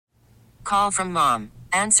Call from mom.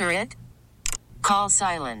 Answer it. Call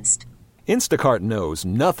silenced. Instacart knows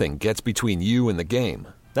nothing gets between you and the game.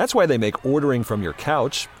 That's why they make ordering from your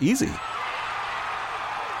couch easy.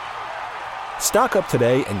 Stock up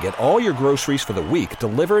today and get all your groceries for the week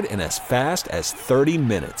delivered in as fast as 30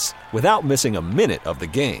 minutes without missing a minute of the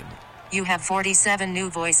game. You have 47 new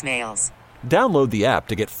voicemails. Download the app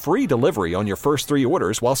to get free delivery on your first 3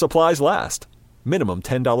 orders while supplies last. Minimum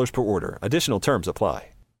 $10 per order. Additional terms apply.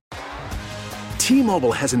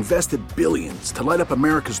 T-Mobile has invested billions to light up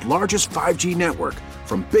America's largest 5G network,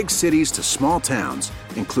 from big cities to small towns,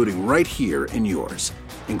 including right here in yours.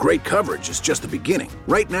 And great coverage is just the beginning.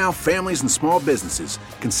 Right now, families and small businesses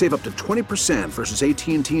can save up to 20% versus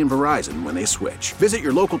AT&T and Verizon when they switch. Visit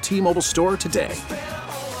your local T-Mobile store today.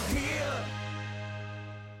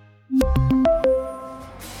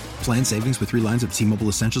 Plan savings with 3 lines of T-Mobile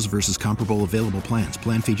Essentials versus comparable available plans.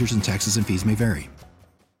 Plan features and taxes and fees may vary.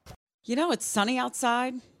 You know, it's sunny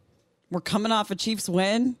outside. We're coming off a Chiefs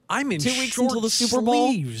win. I'm in 2 weeks until the Super Bowl.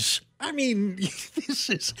 Sleeves. I mean, this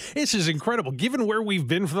is incredible. Given where we've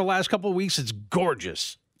been for the last couple of weeks, it's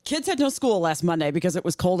gorgeous. Kids had no school last Monday because it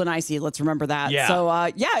was cold and icy. Let's remember that. Yeah. So,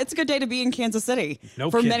 it's a good day to be in Kansas City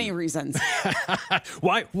for many reasons.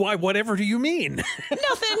 Why? Whatever do you mean?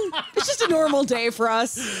 Nothing. It's just a normal day for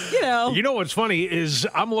us, you know. You know what's funny is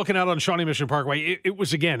I'm looking out on Shawnee Mission Parkway. It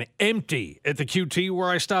was, again, empty at the QT where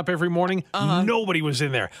I stop every morning. Nobody was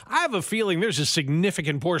in there. I have a feeling there's a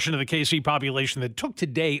significant portion of the KC population that took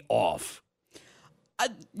today off.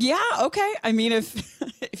 Yeah, okay. I mean,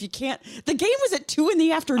 if you can't, the game was at 2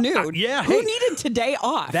 p.m. Yeah. Who needed today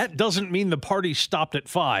off? That doesn't mean the party stopped at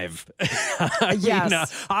 5.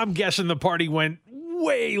 Yes. I'm guessing the party went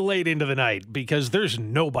way late into the night because there's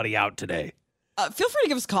nobody out today. Feel free to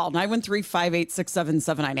give us a call,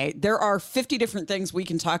 913-586-7798. There are 50 different things we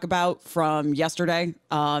can talk about from yesterday.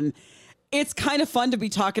 It's kind of fun to be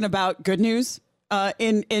talking about good news.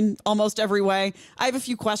 In almost every way. I have a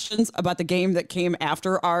few questions about the game that came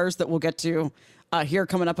after ours that we'll get to here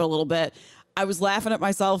coming up in a little bit. I was laughing at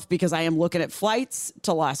myself because I am looking at flights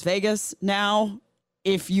to Las Vegas now.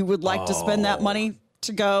 If you would like to spend that money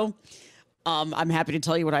to go, I'm happy to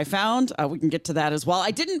tell you what I found. We can get to that as well.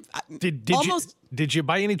 I didn't. Did you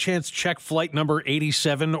by any chance check flight number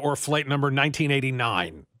 87 or flight number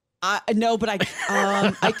 1989? No, but I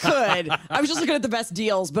could. I was just looking at the best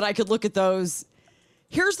deals, but I could look at those.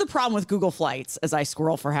 Here's the problem with Google Flights as I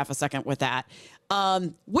scroll for half a second with that.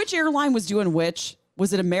 Which airline was doing which?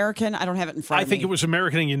 Was it American? I don't have it in front of me. I think it was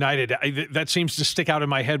American and United. That seems to stick out in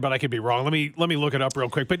my head, but I could be wrong. Let me look it up real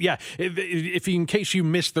quick. But yeah, if in case you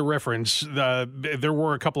missed the reference, there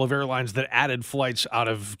were a couple of airlines that added flights out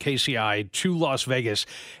of KCI to Las Vegas,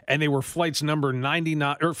 and they were flights number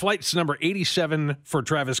 99 or flights number 87 for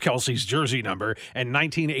Travis Kelce's jersey number, and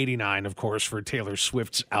 1989, of course, for Taylor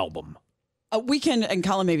Swift's album. We can, and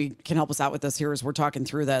Colin maybe can help us out with this here as we're talking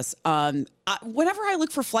through this. Whenever I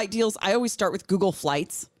look for flight deals, I always start with Google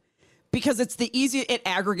Flights because it's the easiest. It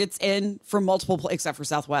aggregates in from multiple, except for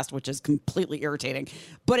Southwest, which is completely irritating.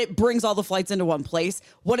 But it brings all the flights into one place.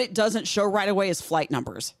 What it doesn't show right away is flight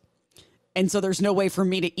numbers. And so there's no way for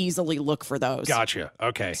me to easily look for those. Gotcha.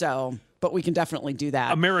 Okay. So, but we can definitely do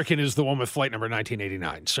that. American is the one with flight number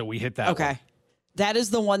 1989. So we hit that one. Okay. That is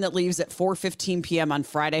the one that leaves at 4:15 p.m. on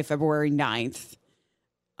Friday, February 9th.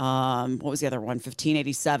 What was the other one?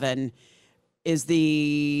 1587 is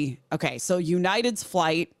the... Okay, so United's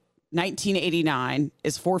flight, 1989,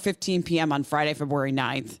 is 4:15 p.m. on Friday, February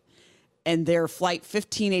 9th. And their flight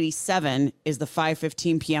 1587 is the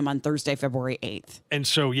 5:15 p.m. on Thursday, February 8th. And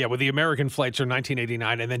so, yeah, with the American flights are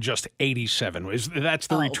 1989 and then just 87. That's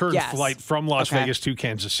the return flight from Las Vegas to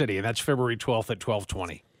Kansas City. And that's February 12th at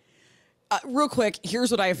 12:20. Real quick, here's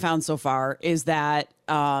what I have found so far is that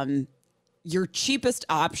your cheapest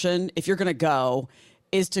option, if you're going to go,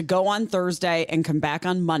 is to go on Thursday and come back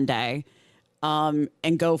on Monday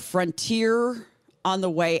and go Frontier on the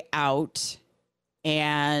way out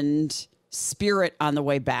and Spirit on the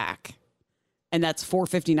way back. And that's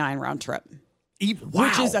 $459 round trip. Wow.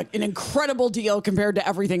 Which is an incredible deal compared to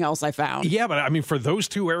everything else I found. Yeah, but I mean, for those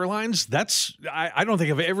two airlines, I don't think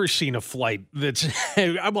I've ever seen a flight that's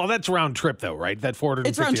well, that's round trip though, right? That $450.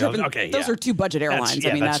 It's round trip. Okay, those are two budget airlines.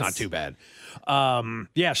 That's not too bad.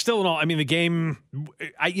 Yeah, still in all, I mean, the game.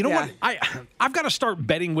 What? I've got to start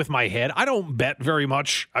betting with my head. I don't bet very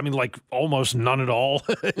much. I mean, like almost none at all,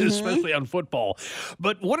 especially on football.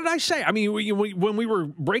 But what did I say? I mean, when we were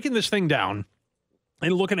breaking this thing down.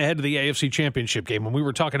 And looking ahead to the AFC Championship game, when we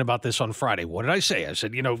were talking about this on Friday, what did I say? I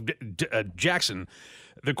said, Jackson,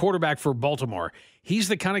 the quarterback for Baltimore, he's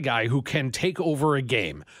the kind of guy who can take over a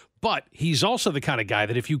game. But he's also the kind of guy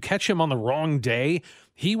that if you catch him on the wrong day,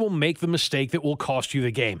 he will make the mistake that will cost you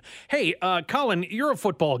the game. Hey, Colin, you're a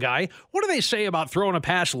football guy. What do they say about throwing a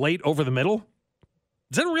pass late over the middle?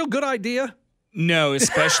 Is that a real good idea? No,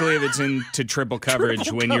 especially if it's into triple coverage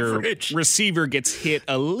your receiver gets hit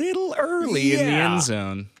a little early in the end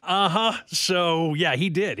zone. So, yeah, he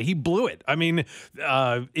did. He blew it. I mean,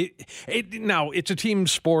 now, it's a team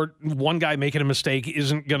sport. One guy making a mistake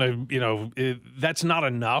isn't going to, that's not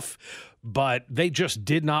enough. But they just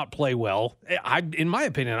did not play well. In my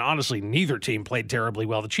opinion, honestly, neither team played terribly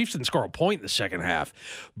well. The Chiefs didn't score a point in the second half,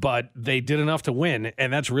 but they did enough to win,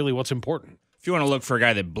 and that's really what's important. If you want to look for a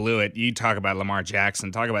guy that blew it, you talk about Lamar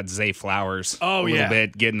Jackson, talk about Zay Flowers a little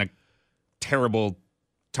bit, getting a terrible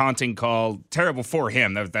taunting call. Terrible for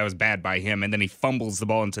him. That was bad by him. And then he fumbles the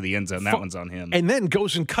ball into the end zone. That one's on him. And then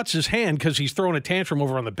goes and cuts his hand because he's throwing a tantrum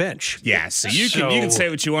over on the bench. Yeah, so you can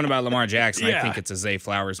say what you want about Lamar Jackson. Yeah. I think it's a Zay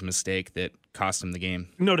Flowers mistake that cost him the game.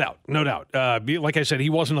 No doubt. Like I said,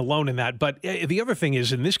 he wasn't alone in that. But the other thing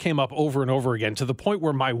is, and this came up over and over again, to the point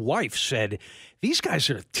where my wife said, these guys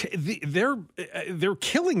are they're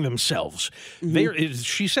killing themselves. Mm-hmm.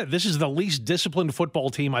 She said, this is the least disciplined football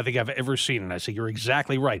team I think I've ever seen. And I said, you're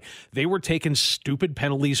exactly right. They were taking stupid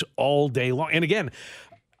penalties all day long. And again,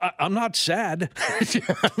 I'm not sad.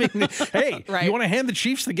 I mean, hey, right. You want to hand the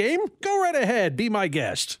Chiefs the game? Go right ahead. Be my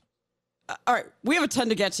guest. All right, we have a ton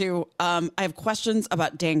to get to. I have questions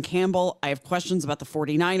about Dan Campbell. I have questions about the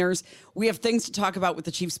 49ers. We have things to talk about with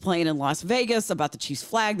the Chiefs playing in Las Vegas, about the Chiefs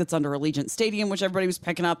flag that's under Allegiant Stadium, which everybody was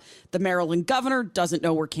picking up. The Maryland governor doesn't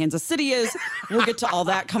know where Kansas City is. We'll get to all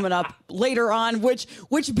that coming up later on, which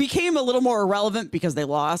became a little more irrelevant because they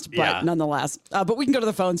lost, but nonetheless. But we can go to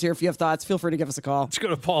the phones here if you have thoughts. Feel free to give us a call. Let's go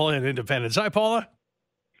to Paula in Independence. Hi, Paula.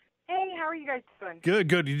 Hey, how are you guys doing?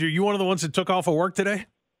 Good. You one of the ones that took off of work today?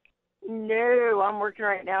 No, I'm working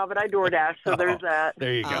right now, but I DoorDash, so there's that.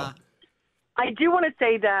 There you go. I do want to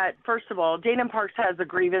say that, first of all, Dana Parks has a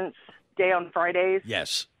grievance day on Fridays.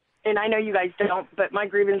 Yes. And I know you guys don't, but my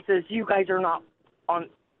grievance is you guys are not on.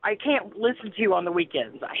 I can't listen to you on the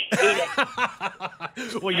weekends. I hate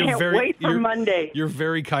it. Well, can't wait for Monday. You're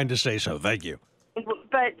very kind to say so. Thank you.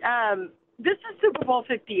 But this is Super Bowl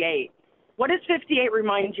 58. What does 58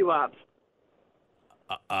 remind you of?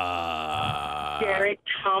 Derek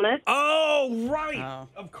Thomas. Oh, right.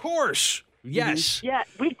 Of course. Yes. Yeah,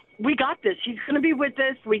 we got this. He's going to be with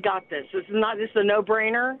us. We got this. This is a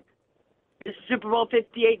no-brainer. This is Super Bowl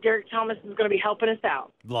 58. Derek Thomas is going to be helping us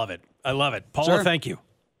out. Love it. I love it. Paula, Thank you.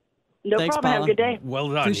 No Thanks, problem. Paula. Have a good day. Well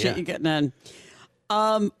done. Appreciate you getting in.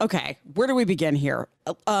 Okay, where do we begin here?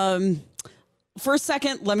 For a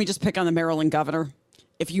second, let me just pick on the Maryland governor.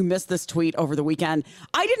 If you missed this tweet over the weekend,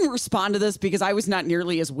 I didn't respond to this because I was not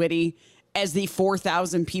nearly as witty as the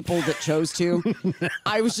 4,000 people that chose to.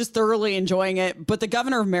 I was just thoroughly enjoying it. But the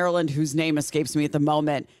governor of Maryland, whose name escapes me at the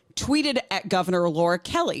moment, tweeted at Governor Laura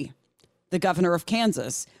Kelly, the governor of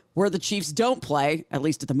Kansas, where the Chiefs don't play, at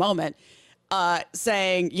least at the moment,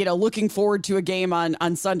 saying, looking forward to a game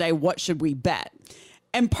on Sunday, what should we bet?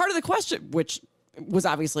 And part of the question, which was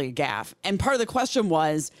obviously a gaffe, and part of the question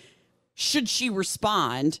was, should she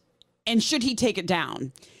respond and should he take it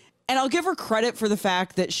down? And I'll give her credit for the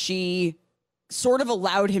fact that she sort of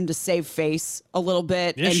allowed him to save face a little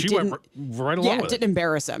bit. Yeah, and she went right along with it. Didn't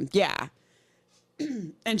embarrass him. Yeah.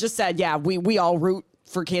 And just said, we all root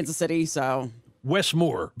for Kansas City. So Wes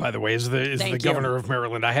Moore, by the way, is the governor of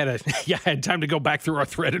Maryland. I had time to go back through our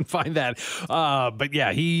thread and find that. But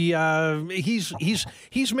yeah, he's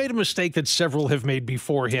made a mistake that several have made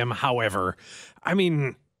before him. However, I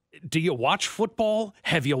mean, do you watch football?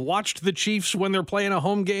 Have you watched the Chiefs when they're playing a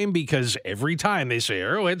home game? Because every time they say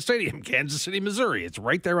Arrowhead Stadium, Kansas City, Missouri, it's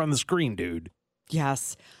right there on the screen, dude.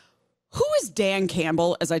 Yes. Who is Dan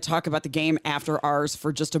Campbell as I talk about the game after ours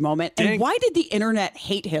for just a moment? And why did the internet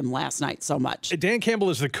hate him last night so much? Dan Campbell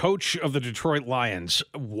is the coach of the Detroit Lions.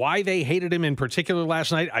 Why they hated him in particular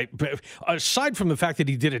last night, aside from the fact that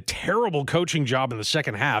he did a terrible coaching job in the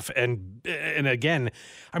second half, and again,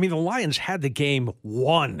 I mean, the Lions had the game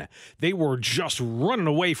won. They were just running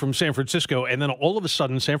away from San Francisco, and then all of a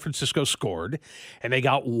sudden, San Francisco scored, and they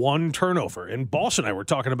got one turnover. And Boss and I were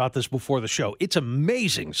talking about this before the show. It's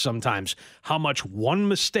amazing sometimes how much one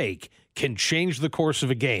mistake can change the course of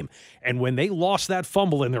a game. And when they lost that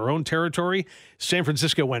fumble in their own territory, San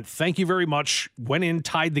Francisco went, thank you very much, went in,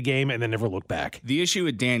 tied the game, and then never looked back. The issue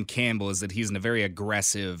with Dan Campbell is that he's a very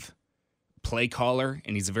aggressive play caller,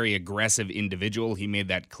 and he's a very aggressive individual. He made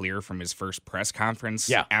that clear from his first press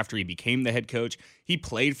conference after he became the head coach. He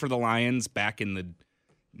played for the Lions back in the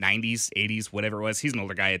 90s, 80s, whatever it was. He's an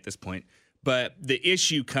older guy at this point. But the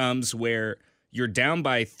issue comes where you're down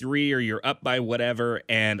by 3 or you're up by whatever,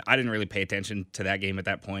 and I didn't really pay attention to that game at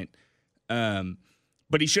that point.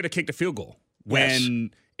 But he should have kicked a field goal.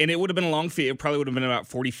 And it would have been a long field. It probably would have been about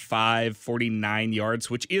 45, 49 yards,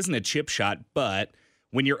 which isn't a chip shot, but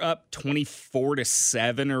when you're up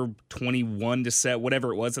 24-7 or 21-7,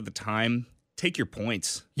 whatever it was at the time, take your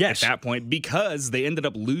points at that point, because they ended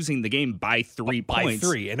up losing the game by 3 points. By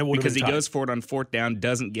 3, and it would because have been he goes for it on 4th down,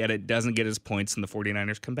 doesn't get his points, and the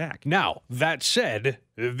 49ers come back. Now, that said,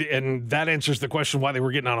 and that answers the question why they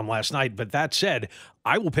were getting on him last night, but that said,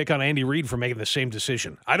 I will pick on Andy Reid for making the same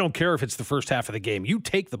decision. I don't care if it's the first half of the game. You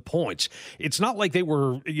take the points. It's not like they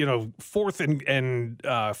were, 4th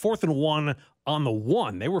and 1 on the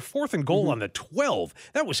 1. They were 4th and goal on the 12.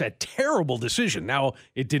 That was a terrible decision. Now,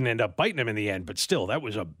 it didn't end up biting him in the end, but still, that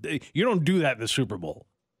was you don't do that in the Super Bowl.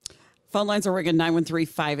 Phone lines are ringing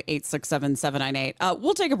 913-586-7798.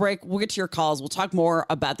 We'll take a break. We'll get to your calls. We'll talk more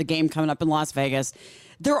about the game coming up in Las Vegas.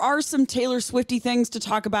 There are some Taylor Swifty things to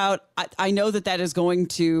talk about. I know that is going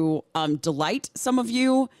to delight some of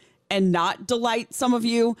you and not delight some of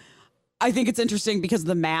you. I think it's interesting because of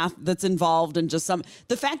the math that's involved and just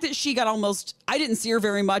the fact that she got I didn't see her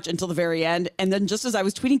very much until the very end. And then just as I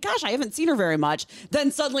was tweeting, gosh, I haven't seen her very much,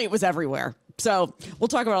 then suddenly it was everywhere. So we'll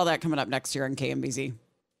talk about all that coming up next year on KMBZ.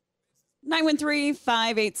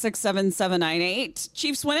 913-586-7798.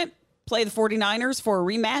 Chiefs win it. Play the 49ers for a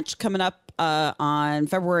rematch coming up on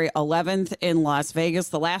February 11th in Las Vegas.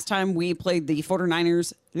 The last time we played the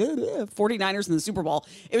 49ers in the Super Bowl,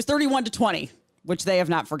 it was 31-20. Which they have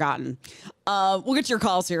not forgotten. We'll get to your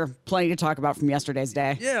calls here. Plenty to talk about from yesterday's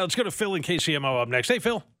day. Yeah, let's go to Phil in KCMO up next. Hey,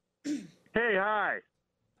 Phil. Hey, hi.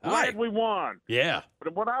 Hi. Glad we won. Yeah.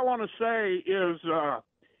 But what I want to say is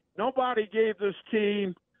nobody gave this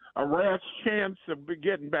team a rat's chance of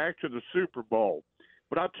getting back to the Super Bowl.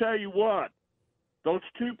 But I'll tell you what, those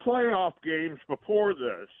 2 playoff games before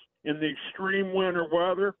this, in the extreme winter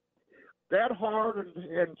weather, that hard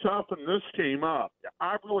and toughened this team up.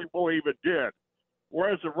 I really believe it did.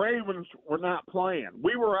 Whereas the Ravens were not playing.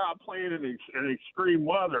 We were out playing in extreme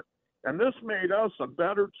weather, and this made us a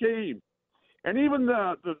better team. And even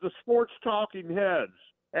the sports talking heads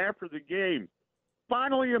after the game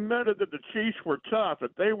finally admitted that the Chiefs were tough,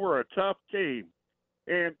 that they were a tough team.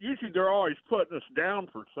 And usually they're always putting us down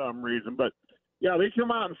for some reason. But, yeah, they come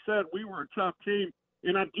out and said we were a tough team.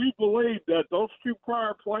 And I do believe that those 2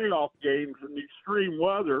 prior playoff games in the extreme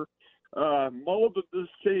weather molded this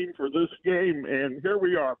team for this game, and here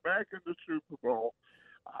we are back in the Super Bowl.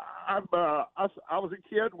 I was a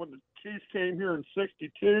kid when the Chiefs came here in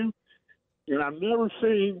 '62, and I've never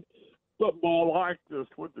seen football like this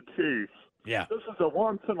with the Chiefs. Yeah, this is a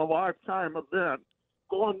once-in-a-lifetime event.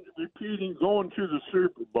 Going to the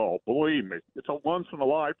Super Bowl. Believe me, it's a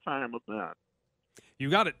once-in-a-lifetime event. You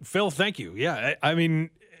got it, Phil. Thank you. Yeah, I mean,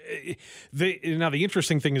 the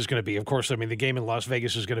interesting thing is going to be, of course, the game in Las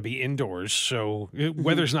Vegas is going to be indoors, so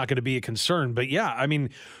weather's not going to be a concern. But yeah, I mean,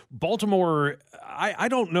 Baltimore, I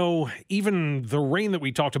don't know, even the rain that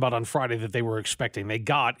we talked about on Friday that they were expecting,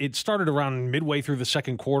 it started around midway through the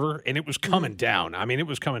second quarter, and it was coming down. I mean, it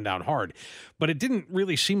was coming down hard, but it didn't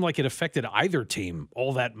really seem like it affected either team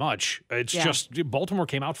all that much. It's just Baltimore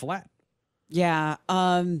came out flat. Yeah.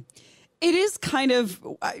 It is kind of,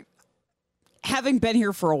 having been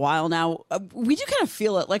here for a while now, we do kind of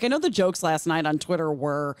feel it. Like, I know the jokes last night on Twitter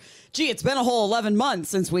were, gee, it's been a whole 11 months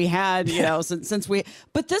since we had, since we,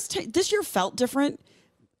 but this year felt different.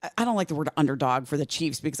 I don't like the word underdog for the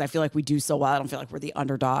Chiefs because I feel like we do so well. I don't feel like we're the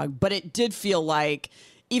underdog, but it did feel like,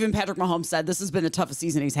 even Patrick Mahomes said, this has been the toughest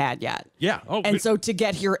season he's had yet. Yeah. So to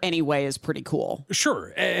get here anyway is pretty cool.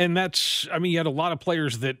 Sure. And that's, he had a lot of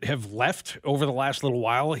players that have left over the last little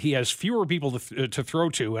while. He has fewer people to throw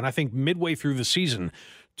to. And I think midway through the season,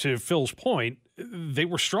 to Phil's point, they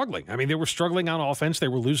were struggling. They were struggling on offense. They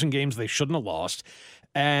were losing games they shouldn't have lost.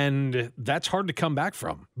 And that's hard to come back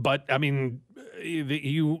from. But,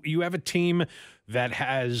 you have a team that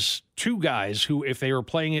has 2 guys who, if they are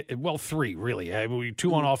playing it, well, 3 really,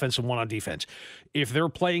 2 on offense and 1 on defense. If they're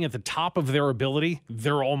playing at the top of their ability,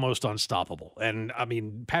 they're almost unstoppable. And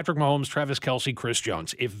Patrick Mahomes, Travis Kelce, Chris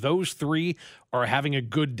Jones, if those 3 are having a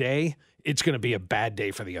good day, it's going to be a bad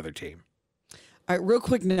day for the other team. All right, real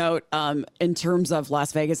quick note, in terms of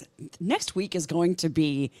Las Vegas, next week is going to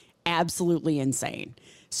be absolutely insane.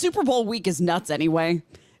 Super Bowl week is nuts anyway.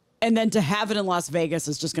 And then to have it in Las Vegas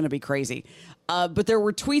is just going to be crazy. But there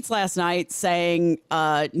were tweets last night saying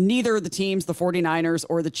neither of the teams, the 49ers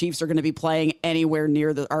or the Chiefs, are going to be staying anywhere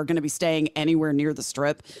near the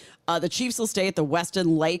Strip. The Chiefs will stay at the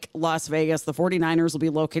Westin Lake, Las Vegas. The 49ers will be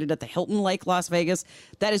located at the Hilton Lake, Las Vegas.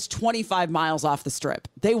 That is 25 miles off the Strip.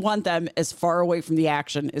 They want them as far away from the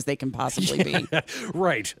action as they can possibly be.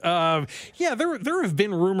 Right. There have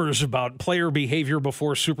been rumors about player behavior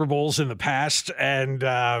before Super Bowls in the past, and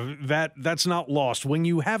that's not lost. When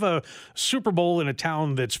you have a Super Bowl in a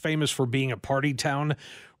town that's famous for being a party town,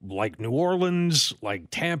 like New Orleans, like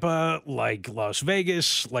Tampa, like Las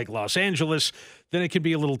Vegas, like Los Angeles, then it can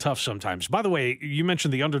be a little tough sometimes. By the way, you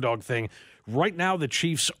mentioned the underdog thing. Right now, the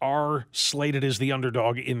Chiefs are slated as the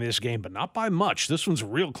underdog in this game, but not by much. This one's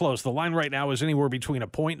real close. The line right now is anywhere between a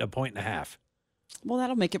point and a point and a half. Well,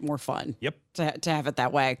 that'll make it more fun. Yep. To have it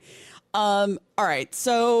that way. All right.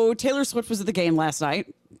 So Taylor Swift was at the game last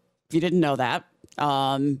night. If you didn't know that.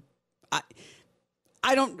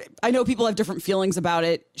 I know people have different feelings about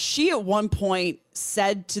it. She at one point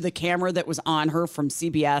said to the camera that was on her from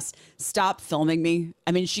CBS, "Stop filming me."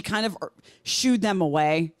 I mean, she kind of shooed them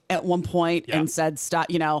away at one point and said, "Stop."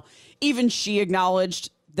 Even she acknowledged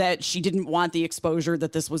that she didn't want the exposure,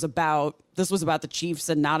 that this was about the Chiefs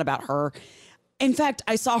and not about her. In fact,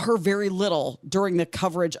 I saw her very little during the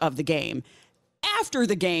coverage of the game. After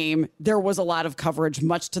the game, there was a lot of coverage,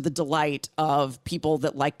 much to the delight of people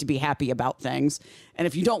that like to be happy about things. And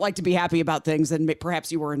if you don't like to be happy about things, then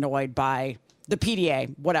perhaps you were annoyed by the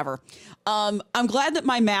PDA, whatever. I'm glad that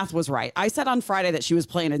my math was right. I said on Friday that she was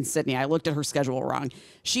playing in Sydney. I looked at her schedule wrong.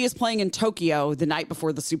 She is playing in Tokyo the night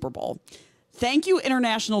before the Super Bowl. Thank you,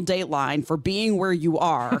 International Dateline, for being where you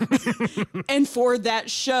are and for that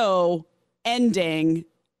show ending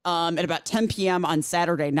at about 10 p.m. on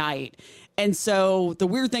Saturday night. And so the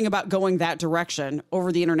weird thing about going that direction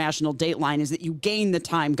over the International Dateline is that you gain the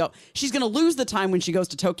time. She's going to lose the time when she goes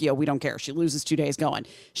to Tokyo. We don't care. She loses 2 days going.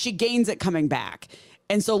 She gains it coming back.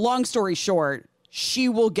 And so long story short, she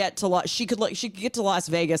could get to Las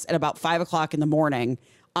Vegas at about 5 o'clock in the morning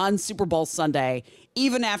on Super Bowl Sunday,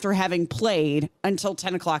 even after having played until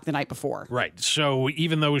 10 o'clock the night before. Right. So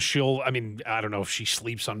even though I don't know if she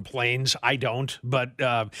sleeps on planes. I don't. But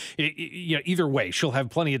either way, she'll have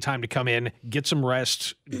plenty of time to come in, get some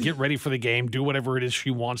rest, get ready for the game, do whatever it is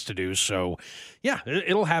she wants to do. So, yeah,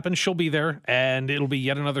 it'll happen. She'll be there, and it'll be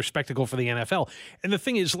yet another spectacle for the NFL. And the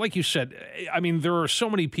thing is, like you said, there are so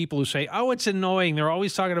many people who say, oh, it's annoying. They're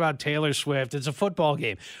always talking about Taylor Swift. It's a football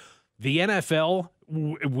game. The NFL,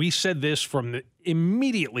 we said this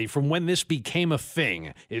immediately from when this became a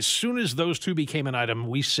thing. As soon as those two became an item,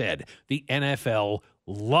 we said the NFL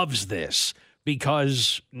loves this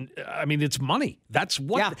because, it's money. That's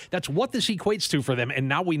what this equates to for them. And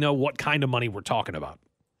now we know what kind of money we're talking about.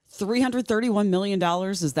 $331 million.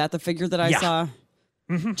 Is that the figure that I saw?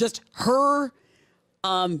 Mm-hmm. Just her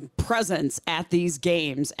presence at these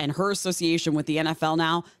games and her association with the NFL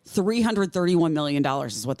now, $331 million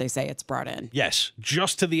is what they say it's brought in. Yes,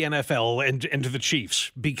 just to the NFL and to the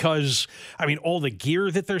Chiefs, because, all the gear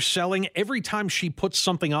that they're selling, every time she puts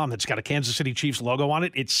something on that's got a Kansas City Chiefs logo on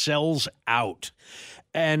it, it sells out.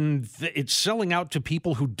 And it's selling out to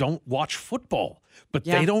people who don't watch football, but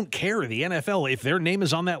they don't care. The NFL, if their name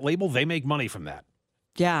is on that label, they make money from that.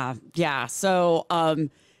 Yeah. So,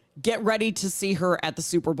 get ready to see her at the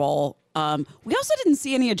Super Bowl. We also didn't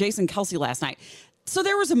see any of Jason Kelce last night. So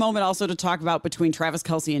there was a moment also to talk about between Travis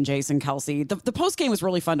Kelce and Jason Kelce. The postgame was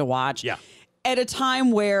really fun to watch. Yeah. At a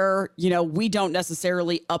time where, we don't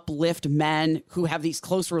necessarily uplift men who have these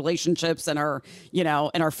close relationships and are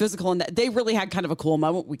physical. And they really had kind of a cool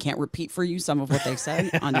moment. We can't repeat for you some of what they said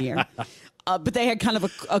on the air. But they had kind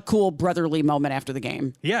of a cool brotherly moment after the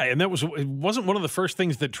game. Yeah, and it wasn't one of the first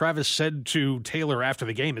things that Travis said to Taylor after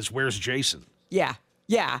the game is, "Where's Jason?" Yeah.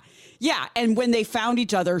 And when they found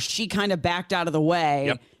each other, she kind of backed out of the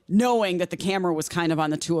way, knowing that the camera was kind of on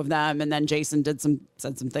the two of them. And then Jason said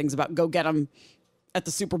some things about go get him at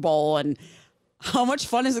the Super Bowl. And how much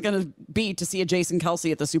fun is it going to be to see a Jason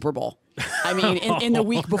Kelce at the Super Bowl? In the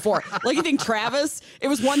week before. Like, you think Travis, it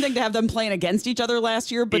was one thing to have them playing against each other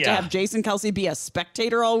last year, but to have Jason Kelce be a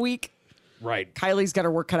spectator all week. Right. Kylie's got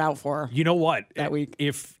her work cut out for her. You know what? That week.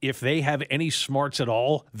 If they have any smarts at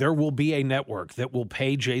all, there will be a network that will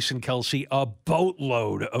pay Jason Kelce a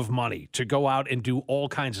boatload of money to go out and do all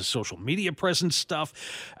kinds of social media presence stuff.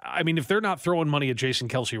 If they're not throwing money at Jason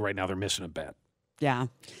Kelce right now, they're missing a bet. Yeah.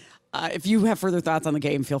 If you have further thoughts on the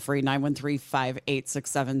game, feel free,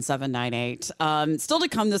 913-586-7798. Still to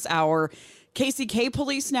come this hour, KCK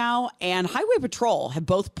Police now and Highway Patrol have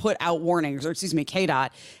both put out warnings, or excuse me, KDOT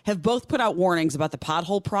have both put out warnings about the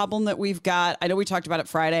pothole problem that we've got. I know we talked about it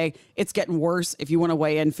Friday. It's getting worse. If you want to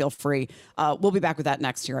weigh in, feel free. We'll be back with that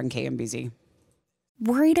next here on KMBZ.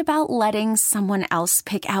 Worried about letting someone else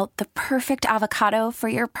pick out the perfect avocado for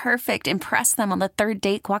your perfect impress them on the third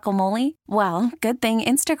date guacamole? Well, good thing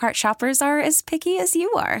Instacart shoppers are as picky as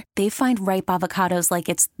you are. They find ripe avocados like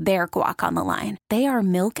it's their guac on the line. They are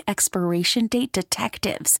milk expiration date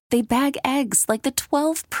detectives. They bag eggs like the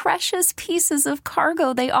 12 precious pieces of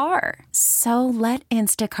cargo they are. So let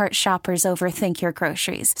Instacart shoppers overthink your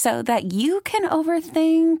groceries so that you can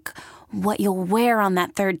overthink what you'll wear on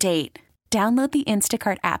that third date. Download the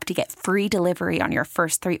Instacart app to get free delivery on your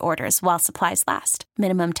first 3 orders while supplies last.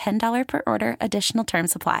 Minimum $10 per order. Additional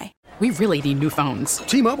terms apply. We really need new phones.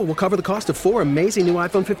 T-Mobile will cover the cost of 4 amazing new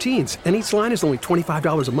iPhone 15s, and each line is only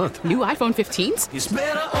 $25 a month. New iPhone 15s? It's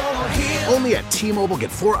better over here. Only at T-Mobile, get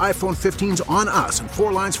 4 iPhone 15s on us and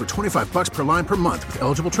 4 lines for $25 per line per month with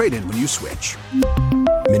eligible trade-in when you switch.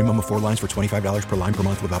 Minimum of 4 lines for $25 per line per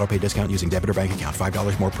month with autopay discount using debit or bank account.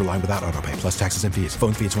 $5 more per line without autopay, plus taxes and fees.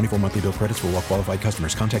 Phone fee at 24 monthly bill credits for well-qualified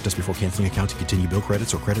customers. Contact us before canceling account to continue bill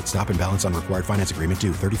credits or credit stop and balance on required finance agreement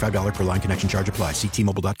due. $35 per line connection charge applies. See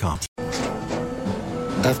T-Mobile.com.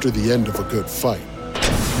 After the end of a good fight,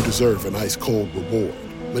 you deserve an ice-cold reward.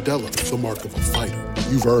 Modelo is the mark of a fighter.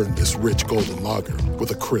 You've earned this rich golden lager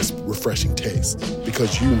with a crisp, refreshing taste.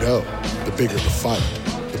 Because you know, the bigger the fight,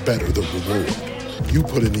 the better the reward. You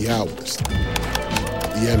put in the hours,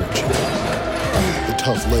 the energy, the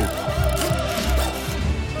tough labor.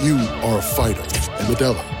 You are a fighter, and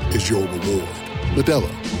Modelo is your reward.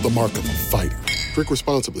 Modelo, the mark of a fighter. Drink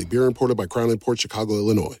responsibly. Beer imported by Crown Imports, Chicago,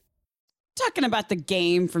 Illinois. Talking about the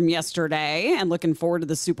game from yesterday and looking forward to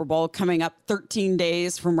the Super Bowl coming up 13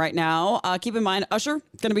 days from right now. Keep in mind, Usher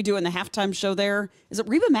going to be doing the halftime show there. Is it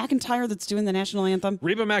Reba McEntire that's doing the national anthem?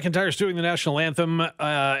 Reba McEntire's doing the national anthem,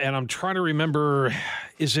 and I'm trying to remember,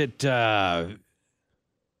 is it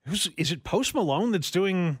Post Malone that's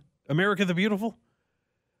doing America the Beautiful?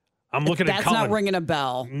 I'm looking at Colin. That's not ringing a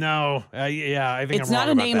bell. No. Yeah, I think it's I'm not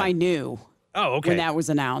wrong a name about that. I knew. Oh, okay. When that was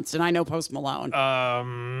announced, and I know Post Malone.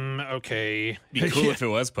 Okay. Be cool if it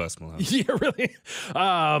was Post Malone. Yeah, really.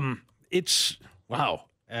 It's wow.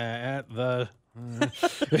 At the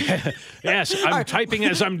yes, I'm typing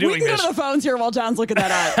as I'm doing we can this. go to the phones here while John's looking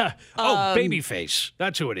that up. Babyface.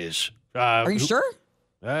 That's who it is. Are you sure?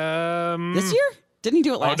 This year? Didn't he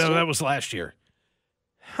do it last year? Oh no, that was last year.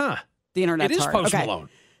 Huh. The internet's It is hard. Post Okay. Malone.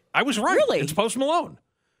 I was right. Really? It's Post Malone.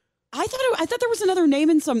 I thought there was another name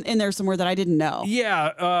in there somewhere that I didn't know.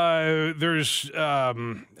 Yeah, there's.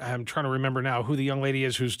 I'm trying to remember now who the young lady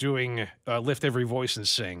is who's doing "Lift Every Voice and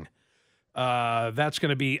Sing." That's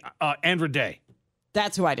going to be Andra Day.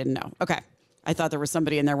 That's who I didn't know. Okay, I thought there was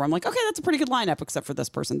somebody in there where I'm like, okay, that's a pretty good lineup, except for this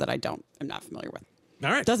person that I'm not familiar with.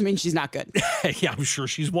 All right, doesn't mean she's not good. Yeah, I'm sure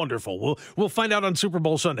she's wonderful. We'll find out on Super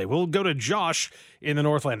Bowl Sunday. We'll go to Josh in the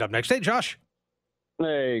Northland up next. Hey, Josh.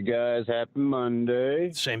 Hey, guys. Happy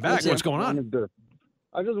Monday. Same back. What's going on?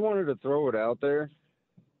 I just wanted to throw it out there.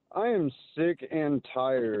 I am sick and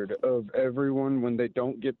tired of everyone when they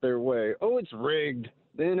don't get their way. Oh, it's rigged.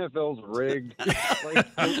 The NFL's rigged.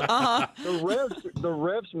 The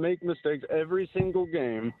refs make mistakes every single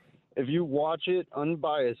game. If you watch it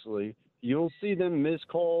unbiasedly, you'll see them miss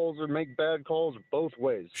calls or make bad calls both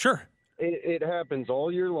ways. Sure. It happens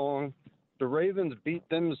all year long. The Ravens beat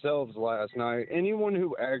themselves last night. Anyone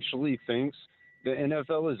who actually thinks the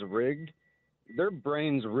NFL is rigged, their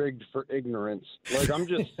brain's rigged for ignorance. Like, I'm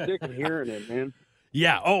just sick of hearing it, man.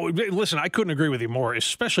 Yeah. Oh, listen, I couldn't agree with you more,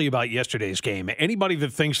 especially about yesterday's game. Anybody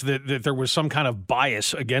that thinks that there was some kind of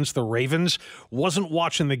bias against the Ravens wasn't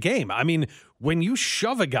watching the game. I mean, when you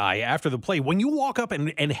shove a guy after the play, when you walk up and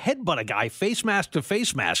headbutt a guy face mask to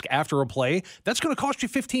face mask after a play, that's going to cost you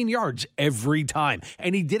 15 yards every time.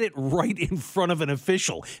 And he did it right in front of an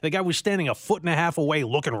official. The guy was standing a foot and a half away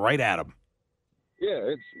looking right at him.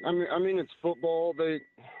 Yeah, I mean, it's football. There's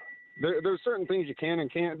certain things you can and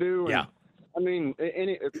can't do. Yeah. I mean,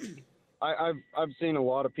 I've seen a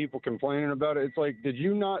lot of people complaining about it. It's like, did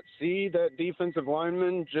you not see that defensive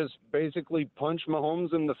lineman just basically punch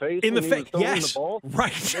Mahomes in the face? In the face, yes. The ball?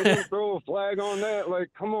 Right. They didn't throw a flag on that. Like,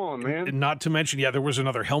 come on, man. Not to mention, yeah, there was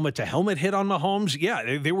another helmet-to-helmet hit on Mahomes.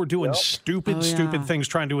 Yeah, they were doing stupid things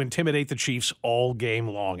trying to intimidate the Chiefs all game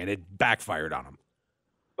long, and it backfired on them.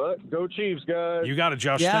 But go Chiefs, guys. You got it,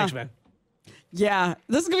 Josh. Yeah. Thanks, man. Yeah,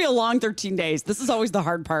 this is going to be a long 13 days. This is always the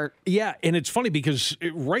hard part. Yeah, and it's funny because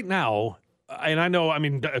right now, And I know, I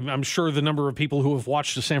mean, I'm sure the number of people who have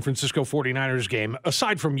watched the San Francisco 49ers game,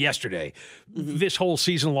 aside from yesterday, this whole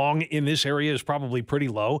season long in this area is probably pretty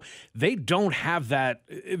low. They don't have that.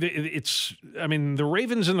 I mean, the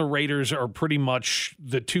Ravens and the Raiders are pretty much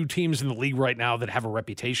the two teams in the league right now that have a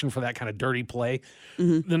reputation for that kind of dirty play.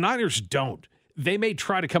 The Niners don't. They may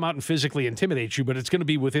try to come out and physically intimidate you, but it's going to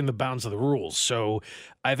be within the bounds of the rules. So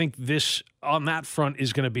I think this, on that front,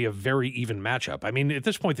 is going to be a very even matchup. I mean, at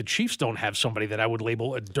this point, the Chiefs don't have somebody that I would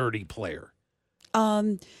label a dirty player.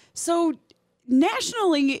 So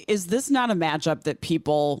nationally, is this not a matchup that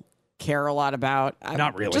people care a lot about?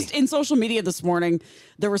 Not really. Just in social media this morning,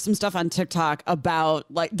 there was some stuff on TikTok about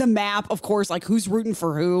like the map, of course, like who's rooting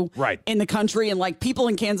for who in the country. And like people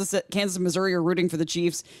in Kansas and Missouri are rooting for the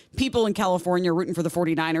Chiefs. People in California are rooting for the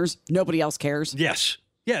 49ers. Nobody else cares. Yes.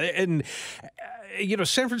 Yeah. And,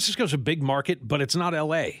 San Francisco's a big market, but it's not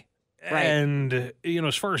L.A. Right. And,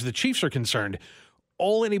 as far as the Chiefs are concerned,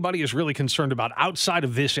 all anybody is really concerned about outside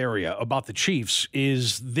of this area about the Chiefs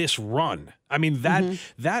is this run. I mean,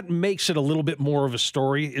 that makes it a little bit more of a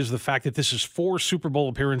story, is the fact that this is 4 Super Bowl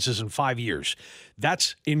appearances in 5 years.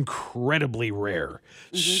 That's incredibly rare.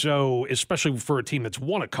 So, especially for a team that's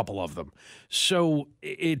won a couple of them. So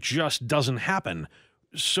it just doesn't happen.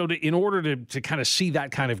 So in order to kind of see that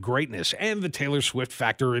kind of greatness, and the Taylor Swift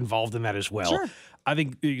factor involved in that as well, I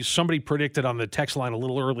think somebody predicted on the text line a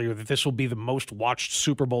little earlier that this will be the most watched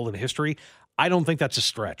Super Bowl in history. I don't think that's a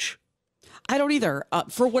stretch. I don't either,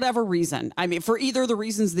 for whatever reason. I mean, for either of the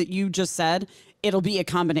reasons that you just said, it'll be a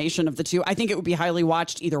combination of the two. I think it would be highly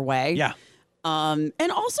watched either way. Yeah.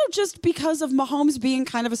 And also just because of Mahomes being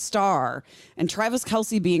kind of a star and Travis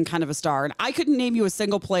Kelce being kind of a star. And I couldn't name you a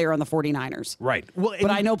single player on the 49ers. Right. Well,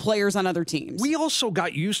 but I know players on other teams. We also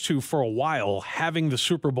got used to, for a while, having the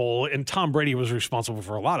Super Bowl, and Tom Brady was responsible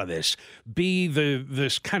for a lot of this, be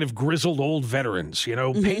this kind of grizzled old veterans.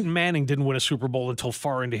 Peyton Manning didn't win a Super Bowl until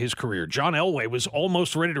far into his career. John Elway was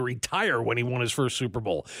almost ready to retire when he won his first Super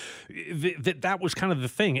Bowl. That was kind of the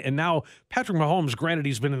thing. And now Patrick Mahomes, granted,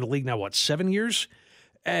 he's been in the league now, 7 years?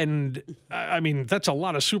 And I mean, that's a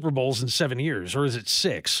lot of Super Bowls in 7 years, or is it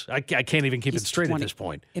 6? I can't even keep it straight at this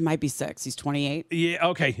point. It might be 6. He's 28. Yeah.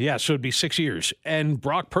 Okay. Yeah. So it'd be 6 years. And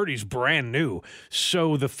Brock Purdy's brand new.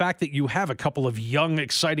 So the fact that you have a couple of young,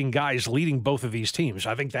 exciting guys leading both of these teams,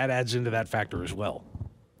 I think that adds into that factor as well.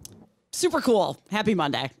 Super cool. Happy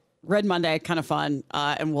Monday. Red Monday, kind of fun,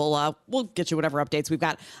 and we'll get you whatever updates we've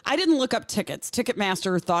got. I didn't look up tickets.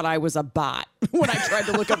 Ticketmaster thought I was a bot when I tried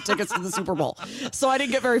to look up tickets to the Super Bowl, so I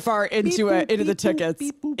didn't get very far into the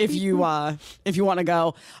tickets. If you want to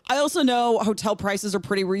go, I also know hotel prices are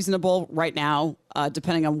pretty reasonable right now,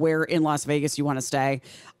 depending on where in Las Vegas you want to stay.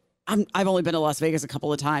 I've only been to Las Vegas a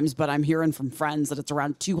couple of times, but I'm hearing from friends that it's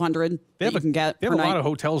around $200 that you can get. They have a lot of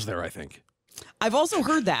hotels there, I think. I've also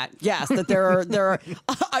heard that, yes, that there are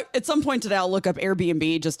at some point today, I'll look up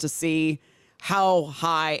Airbnb just to see how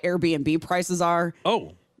high Airbnb prices are.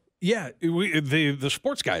 Oh, yeah. The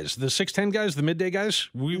sports guys, the 610 guys, the midday guys,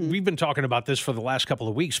 we've been talking about this for the last couple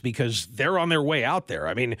of weeks because they're on their way out there.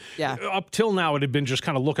 I mean, up till now, it had been just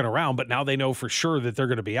kind of looking around, but now they know for sure that they're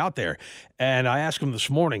going to be out there. And I asked them this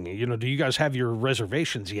morning, do you guys have your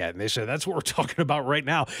reservations yet? And they said, that's what we're talking about right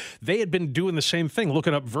now. They had been doing the same thing,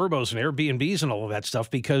 looking up Verbos and Airbnbs and all of that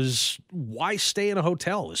stuff, because why stay in a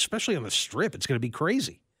hotel, especially on the Strip? It's going to be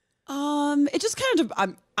crazy. It just kind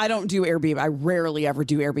of, I don't do Airbnb. I rarely ever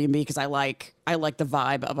do Airbnb because I like the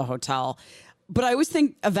vibe of a hotel. But I always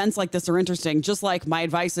think events like this are interesting. Just like my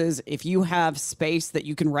advice is, if you have space that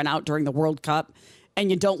you can rent out during the World Cup and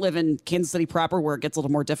you don't live in Kansas City proper where it gets a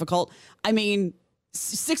little more difficult. I mean,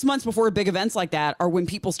 6 months before big events like that are when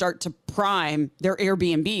people start to prime their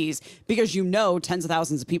Airbnbs because tens of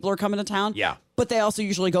thousands of people are coming to town. Yeah. But they also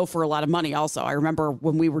usually go for a lot of money also. I remember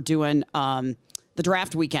when we were doing the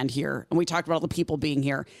draft weekend here, and we talked about all the people being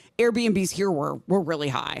here. Airbnbs here were really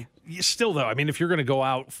high. Still, though, I mean, if you're going to go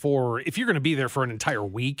out if you're going to be there for an entire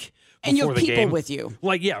week and you have the people game, with you,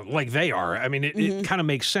 like they are. I mean, it kind of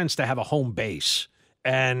makes sense to have a home base,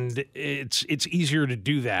 and it's easier to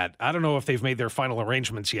do that. I don't know if they've made their final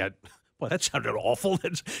arrangements yet. Well, that sounded awful.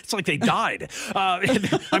 It's like they died.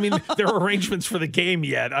 I mean, there are arrangements for the game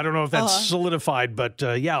yet. I don't know if that's solidified, but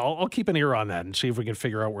I'll keep an ear on that and see if we can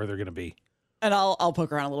figure out where they're going to be. And I'll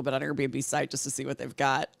poke around a little bit on Airbnb site just to see what they've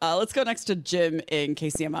got. Let's go next to Jim in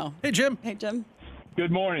KCMO. Hey, Jim. Hey, Jim.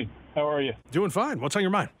 Good morning. How are you? Doing fine. What's on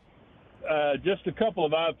your mind? Just a couple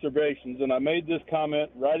of observations, and I made this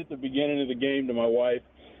comment right at the beginning of the game to my wife,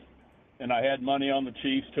 and I had money on the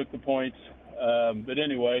Chiefs, took the points. But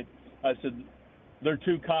anyway, I said, they're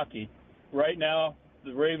too cocky. Right now,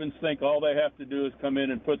 the Ravens think all they have to do is come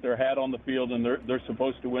in and put their hat on the field, and they're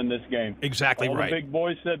supposed to win this game. Exactly all right. The big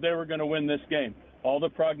boys said they were going to win this game. All the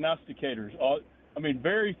prognosticators.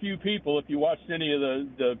 Very few people, if you watched any of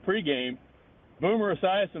the pregame, Boomer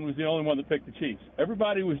Esiason was the only one that picked the Chiefs.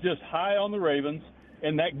 Everybody was just high on the Ravens,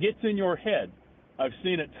 and that gets in your head. I've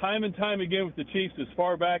seen it time and time again with the Chiefs as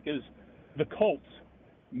far back as the Colts.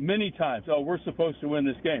 Many times, we're supposed to win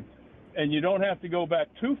this game. And you don't have to go back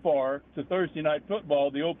too far to Thursday Night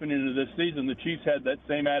Football, the opening of this season. The Chiefs had that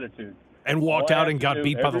same attitude. And walked out and got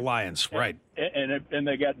beat by the Lions, right. And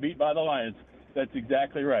they got beat by the Lions. That's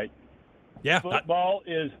exactly right. Yeah. Football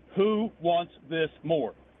is who wants this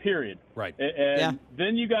more. Period. Right. And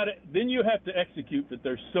then you have to execute that.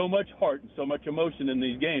 There's so much heart and so much emotion in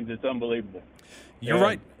these games. It's unbelievable. You're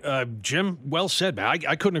right, Jim. Well said, man.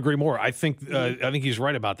 I couldn't agree more. I think he's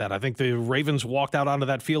right about that. I think the Ravens walked out onto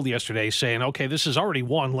that field yesterday saying, "Okay, this is already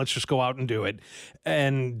won. Let's just go out and do it."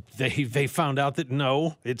 And they found out that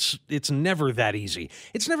no, it's never that easy.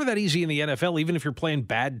 It's never that easy in the NFL, even if you're playing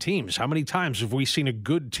bad teams. How many times have we seen a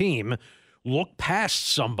good team look past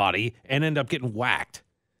somebody and end up getting whacked?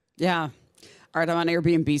 Yeah. All right, I'm on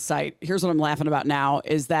Airbnb site. Here's what I'm laughing about now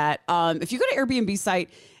is that if you go to Airbnb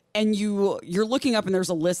site and you're looking up and there's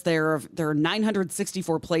a list there are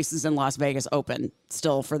 964 places in Las Vegas open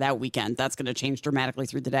still for that weekend. That's going to change dramatically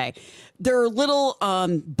through the day. There are little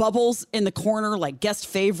bubbles in the corner like guest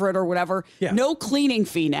favorite or whatever. Yeah. No cleaning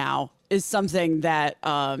fee now is something that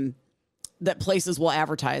that places will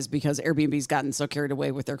advertise because Airbnb's gotten so carried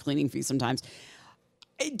away with their cleaning fees sometimes.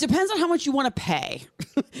 It depends on how much you want to pay.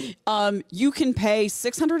 You can pay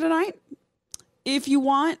 $600 a night if you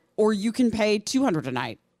want, or you can pay $200 a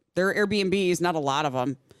night. There are Airbnbs, not a lot of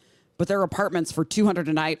them, but there are apartments for $200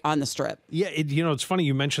 a night on the Strip. Yeah, it's funny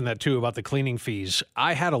you mentioned that, too, about the cleaning fees.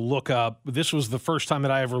 I had to look up. This was the first time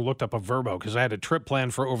that I ever looked up a Vrbo because I had a trip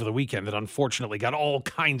planned for over the weekend that unfortunately got all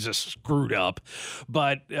kinds of screwed up,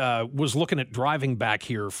 but was looking at driving back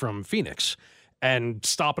here from Phoenix. And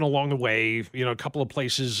stopping along the way, a couple of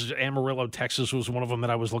places, Amarillo, Texas was one of them that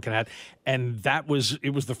I was looking at. And it was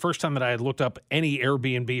the first time that I had looked up any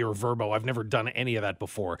Airbnb or Vrbo. I've never done any of that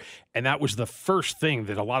before. And that was the first thing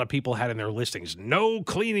that a lot of people had in their listings. No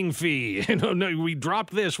cleaning fee. No, we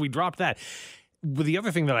dropped this, we dropped that. But the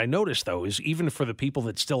other thing that I noticed, though, is even for the people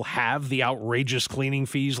that still have the outrageous cleaning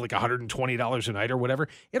fees, like $120 a night or whatever,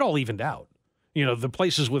 it all evened out. The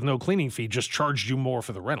places with no cleaning fee just charged you more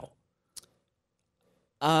for the rental.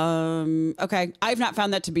 Okay. I've not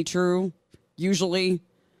found that to be true usually.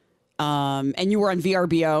 And you were on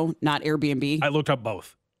VRBO, not Airbnb. I looked up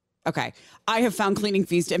both. Okay. I have found cleaning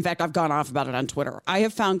fees in fact, I've gone off about it on Twitter. I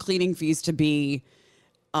have found cleaning fees to be,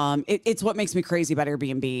 it's what makes me crazy about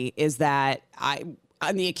Airbnb is that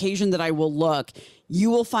on the occasion that I will look,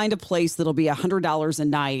 you will find a place that'll be $100 a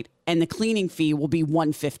night and the cleaning fee will be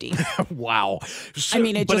 $150. Wow. So,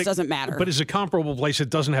 it just doesn't matter. But is a comparable place that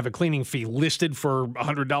doesn't have a cleaning fee listed for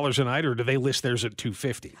 $100 a night, or do they list theirs at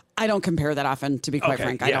 $250? I don't compare that often, to be quite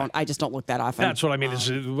frank. Yeah. I just don't look that often. That's what I mean. Is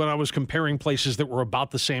when I was comparing places that were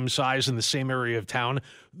about the same size in the same area of town,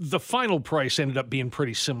 the final price ended up being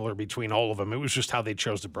pretty similar between all of them. It was just how they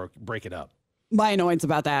chose to break it up. My annoyance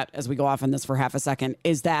about that, as we go off on this for half a second,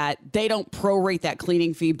 is that they don't prorate that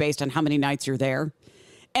cleaning fee based on how many nights you're there.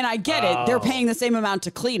 And I get it. They're paying the same amount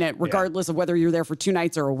to clean it, regardless of whether you're there for 2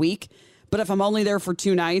 nights or a week. But if I'm only there for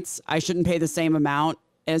 2 nights, I shouldn't pay the same amount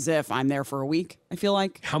as if I'm there for a week, I feel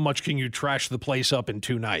like. How much can you trash the place up in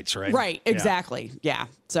 2 nights, right? Right, exactly. Yeah.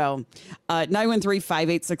 So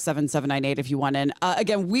 913-586-7798 if you want in.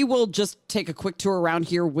 Again, we will just take a quick tour around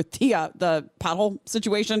here with the pothole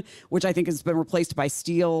situation, which I think has been replaced by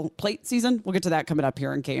steel plate season. We'll get to that coming up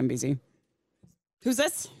here in KMBZ. Who's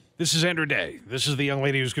this? This is Andrew Day. This is the young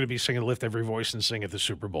lady who's going to be singing Lift Every Voice and Sing at the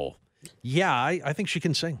Super Bowl. Yeah, I think she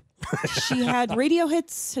can sing. She had radio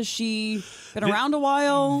hits. Has she been around a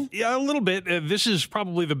while? Yeah, a little bit. This is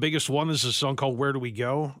probably the biggest one. This is a song called Where Do We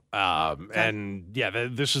Go? And yeah,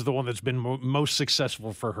 this is the one that's been most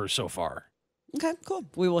successful for her so far. Okay, cool.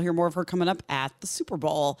 We will hear more of her coming up at the Super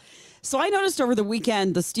Bowl. So I noticed over the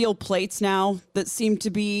weekend the steel plates now that seem to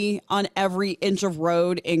be on every inch of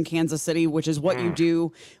road in Kansas City, which is what you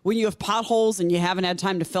do when you have potholes and you haven't had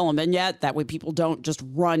time to fill them in yet. That way people don't just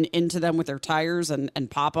run into them with their tires and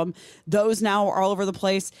pop them. Those now are all over the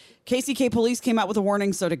place. KCK Police came out with a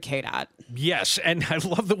warning, so did KDOT. Yes, and I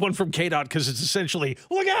love the one from KDOT because it's essentially,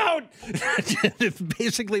 look out!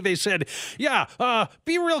 Basically, they said,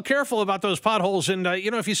 be real careful about those potholes, and,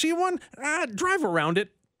 if you see one, drive around it.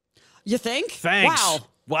 You think? Thanks. Wow.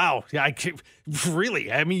 Wow. Yeah,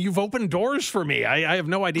 really? I mean, you've opened doors for me. I have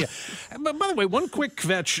no idea. But by the way, one quick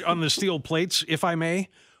kvetch on the steel plates, if I may.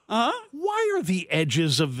 Why are the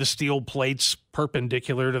edges of the steel plates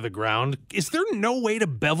perpendicular to the ground? Is there no way to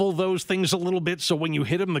bevel those things a little bit so when you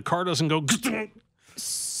hit them, the car doesn't go...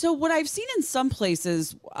 So what I've seen in some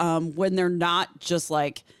places when they're not just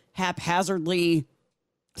like haphazardly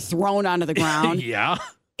thrown onto the ground... Yeah.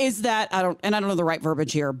 Is that, I don't know the right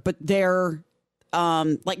verbiage here, but they're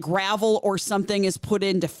like gravel or something is put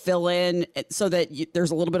in to fill in so that there's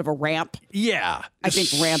a little bit of a ramp. Yeah. I think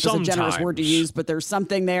ramp is a generous word to use, but there's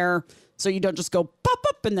something there so you don't just go pop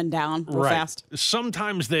up and then down real fast.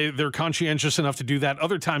 Sometimes they're conscientious enough to do that.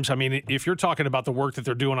 Other times, I mean, if you're talking about the work that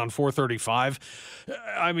they're doing on 435,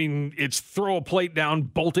 I mean, it's throw a plate down,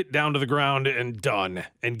 bolt it down to the ground and done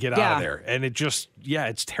and get out of there. And it just,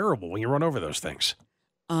 it's terrible when you run over those things.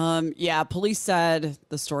 Police said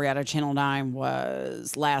the story out of Channel 9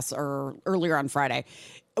 was earlier on Friday.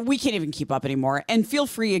 We can't even keep up anymore. And feel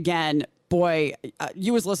free again, boy,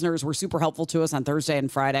 you as listeners were super helpful to us on Thursday and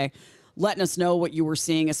Friday, letting us know what you were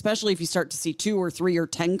seeing, especially if you start to see 2 or 3 or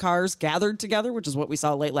 10 cars gathered together, which is what we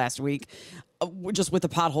saw late last week, just with the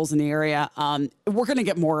potholes in the area. We're going to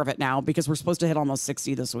get more of it now because we're supposed to hit almost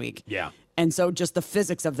 60 this week. Yeah. And so just the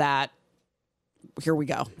physics of that, here we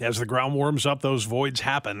go. As the ground warms up, those voids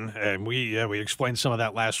happen, and we explained some of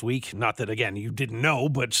that last week. Not that, again, you didn't know,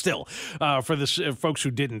 but still, for the folks who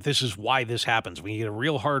didn't, this is why this happens. When you get a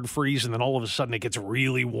real hard freeze and then all of a sudden it gets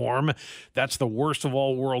really warm, that's the worst of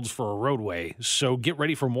all worlds for a roadway. So get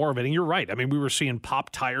ready for more of it. And you're right. I mean, we were seeing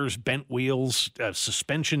popped tires, bent wheels,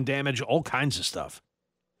 suspension damage, all kinds of stuff.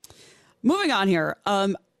 Moving on here.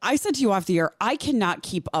 I said to you off the air, I cannot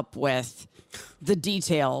keep up with the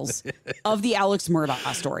details of the Alex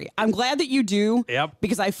Murdaugh story. I'm glad that you do,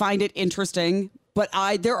 because I find it interesting, but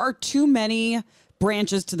there are too many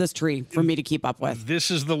branches to this tree for me to keep up with.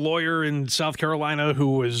 This is the lawyer in South Carolina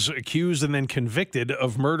who was accused and then convicted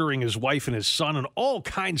of murdering his wife and his son and all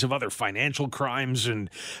kinds of other financial crimes. And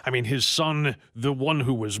I mean, his son, the one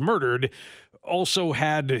who was murdered, also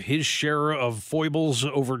had his share of foibles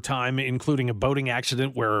over time, including a boating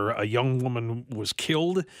accident where a young woman was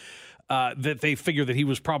killed. That they figure that he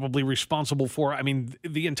was probably responsible for. I mean,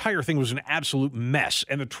 the entire thing was an absolute mess,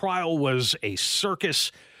 and the trial was a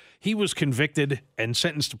circus. He was convicted and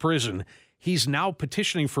sentenced to prison. He's now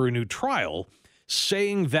petitioning for a new trial,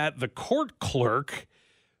 saying that the court clerk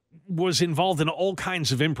was involved in all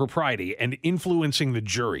kinds of impropriety and influencing the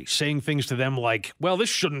jury, saying things to them like, well, this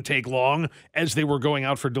shouldn't take long, as they were going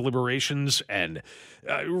out for deliberations, and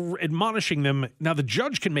admonishing them. Now, the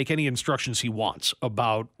judge can make any instructions he wants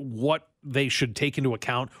about what they should take into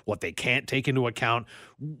account, what they can't take into account,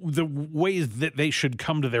 the ways that they should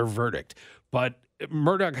come to their verdict. But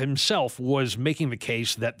Murdaugh himself was making the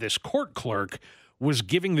case that this court clerk was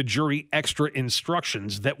giving the jury extra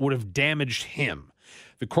instructions that would have damaged him.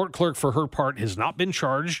 The court clerk, for her part, has not been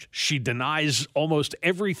charged. She denies almost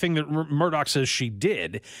everything that Murdaugh says she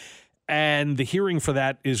did. And the hearing for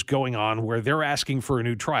that is going on where they're asking for a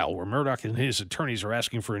new trial, where Murdaugh and his attorneys are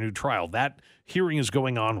asking for a new trial. That hearing is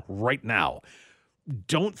going on right now.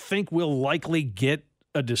 Don't think we'll likely get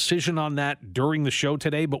a decision on that during the show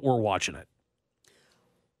today, but we're watching it.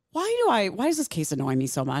 Why does this case annoy me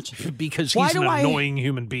so much? Because he's an annoying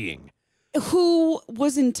human being. Who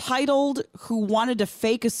was entitled, who wanted to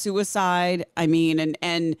fake a suicide. I mean,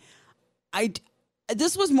 and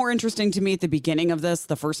this was more interesting to me at the beginning of this,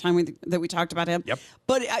 the first time that we talked about him. Yep.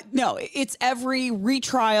 But no, it's every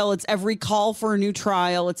retrial. It's every call for a new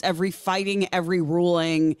trial. It's every fighting, every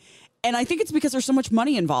ruling. And I think it's because there's so much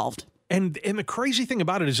money involved. And the crazy thing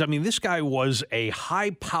about it is, I mean, this guy was a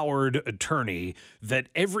high-powered attorney that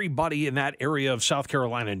everybody in that area of South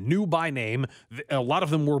Carolina knew by name. A lot of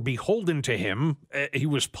them were beholden to him. He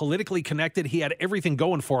was politically connected. He had everything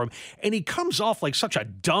going for him. And he comes off like such a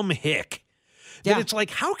dumb hick. That it's like,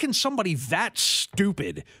 how can somebody that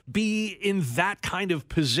stupid be in that kind of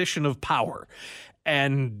position of power?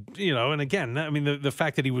 And, you know, and again, I mean, the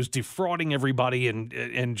fact that he was defrauding everybody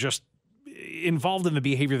and just involved in the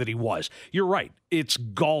behavior that he was. You're right. It's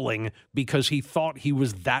galling because he thought he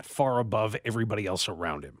was that far above everybody else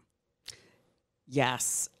around him.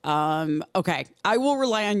 Yes. Okay. I will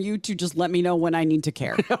rely on you to just let me know when I need to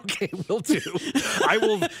care. Okay, will do.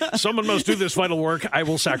 Someone must do this vital work. I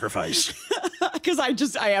will sacrifice. Because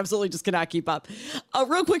I absolutely just cannot keep up.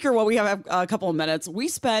 Real quick here, while we have a couple of minutes, we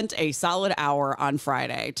spent a solid hour on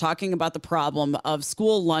Friday talking about the problem of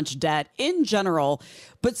school lunch debt in general,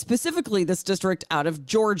 but specifically this district out of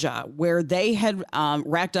Georgia, where they had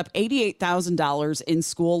racked up $88,000 in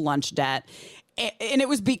school lunch debt. And it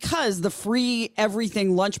was because the free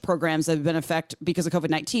everything lunch programs that have been in effect because of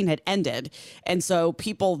COVID-19 had ended. And so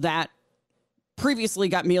people that previously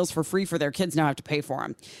got meals for free for their kids now have to pay for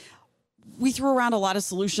them. We threw around a lot of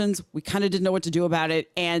solutions. We kind of didn't know what to do about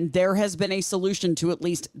it. And there has been a solution to at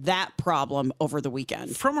least that problem over the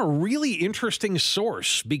weekend. From a really interesting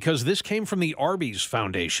source, because this came from the Arby's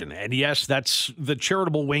Foundation. And yes, that's the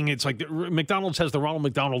charitable wing. It's like McDonald's has the Ronald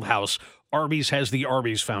McDonald House. Arby's has the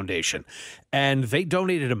Arby's Foundation. And they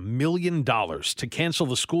donated $1 million to cancel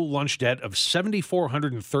the school lunch debt of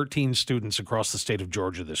 7,413 students across the state of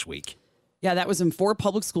Georgia this week. Yeah, that was in 4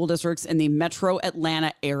 public school districts in the metro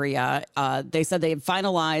Atlanta area. They said they had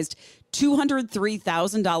finalized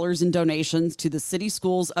 $203,000 in donations to the city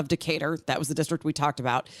schools of Decatur. That was the district we talked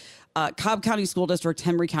about. Cobb County School District,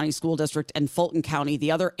 Henry County School District, and Fulton County. The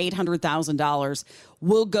other $800,000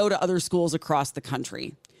 will go to other schools across the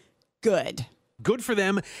country. Good for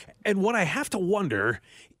them. And what I have to wonder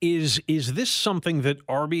is this something that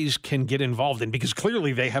Arby's can get involved in? Because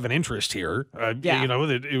clearly they have an interest here. You know,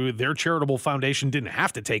 their charitable foundation didn't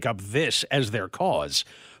have to take up this as their cause.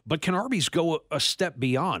 But can Arby's go a step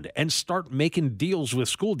beyond and start making deals with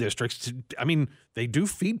school districts? They do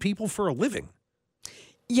feed people for a living.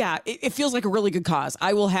 Yeah, it feels like a really good cause.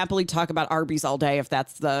 I will happily talk about Arby's all day if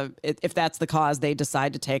that's the cause they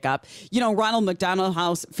decide to take up. You know, Ronald McDonald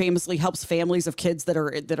House famously helps families of kids that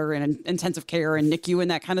are in intensive care and NICU and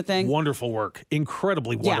that kind of thing. Wonderful work,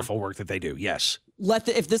 incredibly wonderful work that they do. Yes.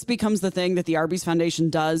 If this becomes the thing that the Arby's Foundation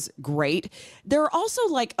does, great. There are also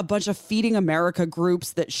like a bunch of Feeding America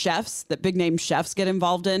groups that big name chefs get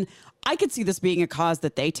involved in. I could see this being a cause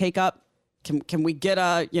that they take up. Can we get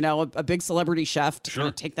a big celebrity chef to kind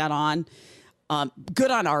of take that on? Good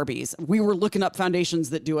on Arby's. We were looking up foundations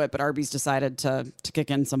that do it, but Arby's decided to kick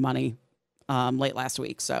in some money late last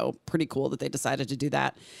week. So pretty cool that they decided to do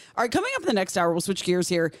that. All right, coming up in the next hour, we'll switch gears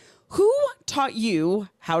here. Who taught you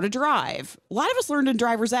how to drive? A lot of us learned in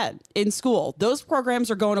driver's ed in school. Those programs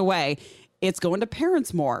are going away. It's going to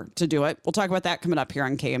parents more to do it. We'll talk about that coming up here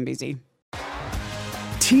on KMBZ.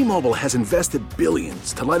 T-Mobile has invested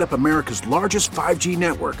billions to light up America's largest 5G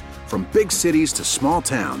network, from big cities to small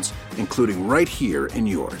towns, including right here in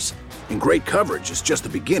yours. And great coverage is just the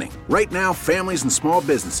beginning. Right now, families and small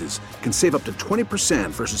businesses can save up to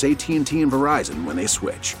 20% versus AT&T and Verizon when they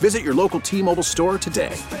switch. Visit your local T-Mobile store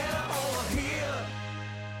today.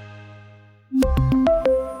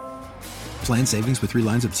 Plan savings with 3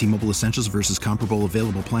 lines of T-Mobile Essentials versus comparable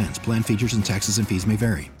available plans. Plan features and taxes and fees may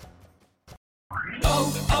vary.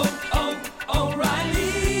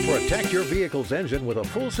 Protect your vehicle's engine with a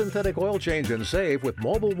full synthetic oil change and save with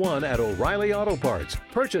Mobile One at O'Reilly Auto Parts.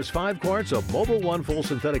 Purchase 5 quarts of Mobile One full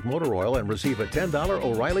synthetic motor oil and receive a $10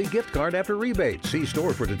 O'Reilly gift card after rebate. See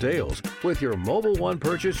store for details. With your Mobile One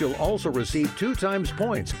purchase, you'll also receive 2 times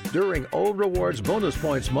points during O Rewards Bonus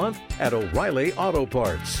Points Month at O'Reilly Auto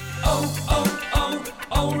Parts.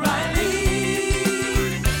 O'Reilly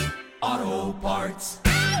Auto Parts.